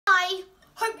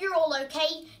Hope you're all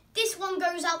okay. This one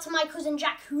goes out to my cousin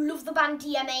Jack, who love the band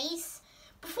DMAs.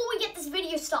 Before we get this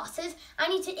video started, I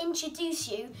need to introduce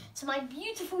you to my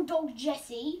beautiful dog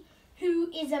Jessie, who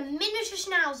is a miniature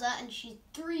schnauzer and she's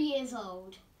 3 years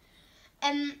old.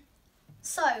 Here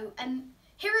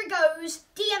it goes,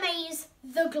 DMA's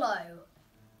The Glow.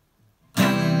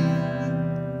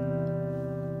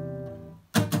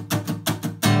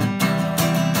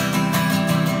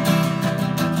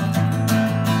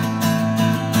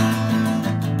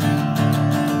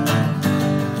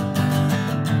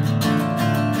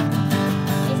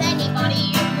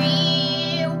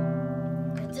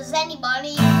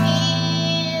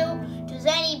 Does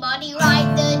anybody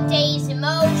write the days in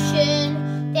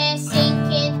motion? They're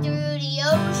sinking through the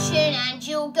ocean and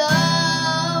you'll go.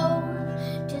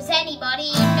 Does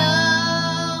anybody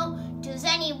know? Does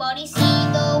anybody see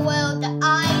the world that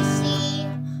I see?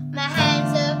 My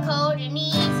hands are cold and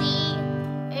easy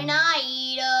and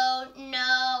I don't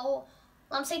know.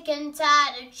 I'm sick and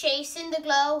tired of chasing the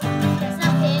glow. There's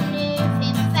nothing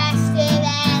moving faster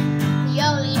than the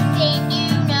only thing you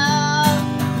know.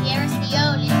 Yeah, it's the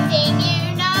only thing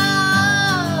you know.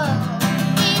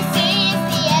 This is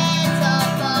the end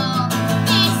of all.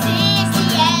 This is the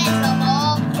end of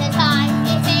all. The time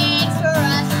it takes for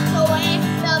us to win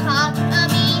the part of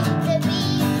me to be.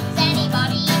 Is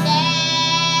anybody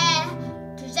there?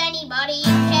 Does anybody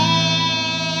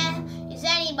care? Is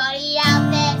anybody out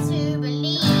there to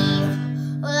believe?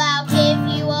 Well, I'll give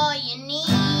you all you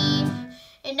need,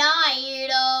 and I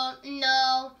don't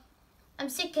know. I'm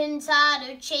sick and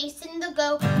tired of chasing the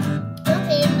glow.